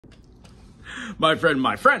My friend,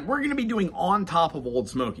 we're going to be doing On Top of Old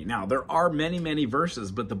Smokey. Now, there are many, many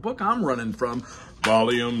verses, but the book I'm running from,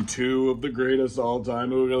 Volume 2 of the Greatest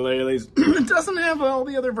All-Time Ukuleles, it doesn't have all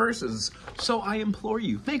the other verses. So I implore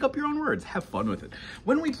you, make up your own words. Have fun with it.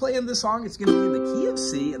 When we play in this song, it's going to be in the key of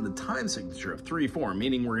C and the time signature of 3/4,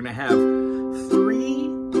 meaning we're going to have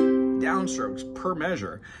 3 downstrokes per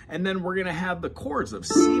measure, and then we're going to have the chords of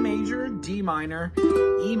C major, D minor,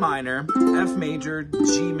 E minor, F major,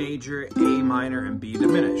 G major, A minor, and B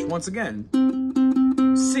diminished. Once again,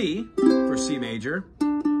 C for C major,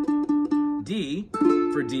 D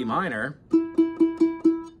for D minor,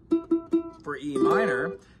 for E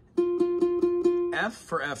minor, F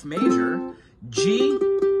for F major, G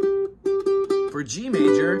for G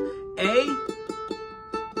major, A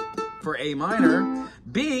for A minor,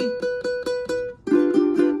 B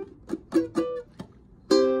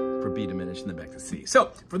for B diminished, and then back to C.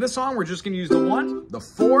 So for this song, we're just going to use the 1, the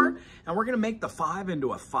 4, and we're going to make the 5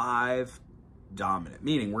 into a 5 dominant,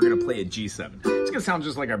 meaning we're going to play a G7. It's going to sound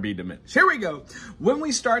just like our B diminished. Here we go. When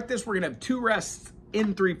we start this, we're going to have 2 rests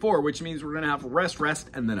in 3/4, which means we're going to have rest, rest,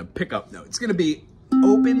 and then a pickup note. It's going to be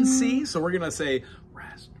open C, so we're going to say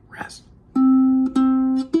rest, rest.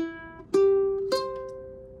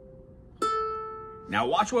 Now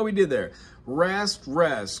watch what we did there. Rest,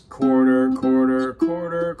 rest, quarter, quarter,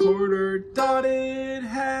 quarter, quarter, dotted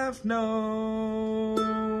half note.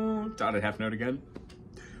 Dotted half note again.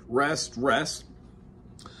 Rest, rest.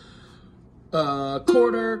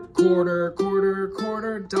 Quarter, quarter, quarter,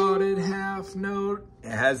 quarter, dotted half note.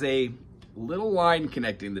 It has a little line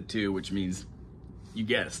connecting the two, which means you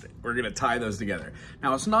guessed it. We're going to tie those together.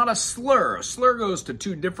 Now, it's not a slur. A slur goes to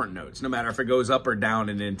 2 different notes, no matter if it goes up or down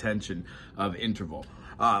in intention of interval.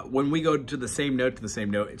 When we go to the same note,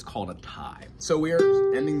 it's called a tie. So we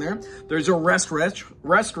are ending there. There's a rest, rest,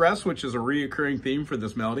 rest, rest, which is a reoccurring theme for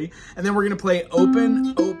this melody. And then we're going to play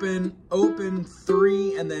open, open, open,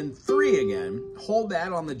 3, and then 3 again. Hold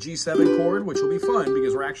that on the G7 chord, which will be fun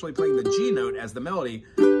because we're actually playing the G note as the melody.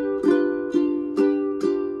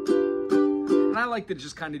 I like to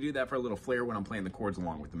just kind of do that for a little flair when I'm playing the chords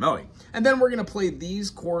along with the melody. And then we're going to play these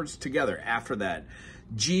chords together after that.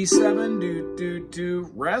 G7, do, do,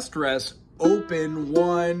 do, rest, rest, open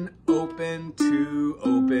 1, open 2,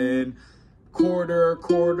 open, quarter,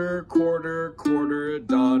 quarter, quarter, quarter,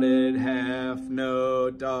 dotted half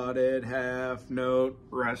note,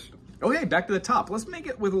 rest. Okay, back to the top. Let's make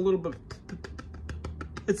it with a little bit of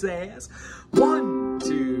pizzazz. 1,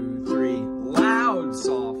 2, 3, loud,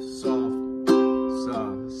 soft, soft.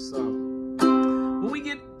 When we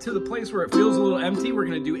get to the place where it feels a little empty, we're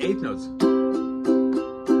going to do 8th notes.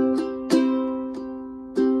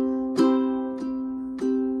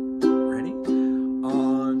 Ready?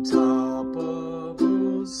 On top of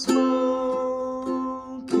Old Smokey.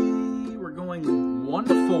 We're going 1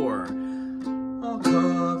 to 4. All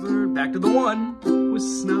covered. Back to the 1 with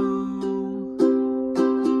snow.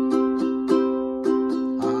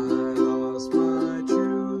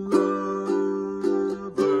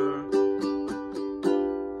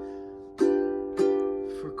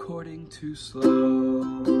 Too slow.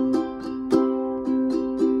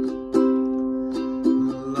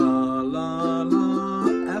 La la la,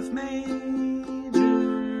 F major.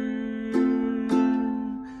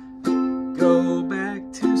 Go back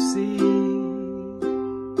to C.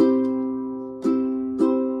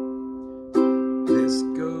 This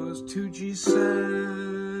goes to G7,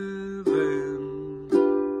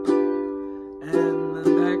 and then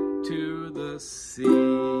back to the C.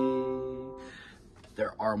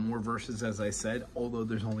 There are more verses, as I said, although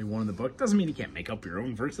there's only 1 in the book. Doesn't mean you can't make up your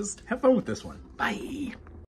own verses. Have fun with this one. Bye.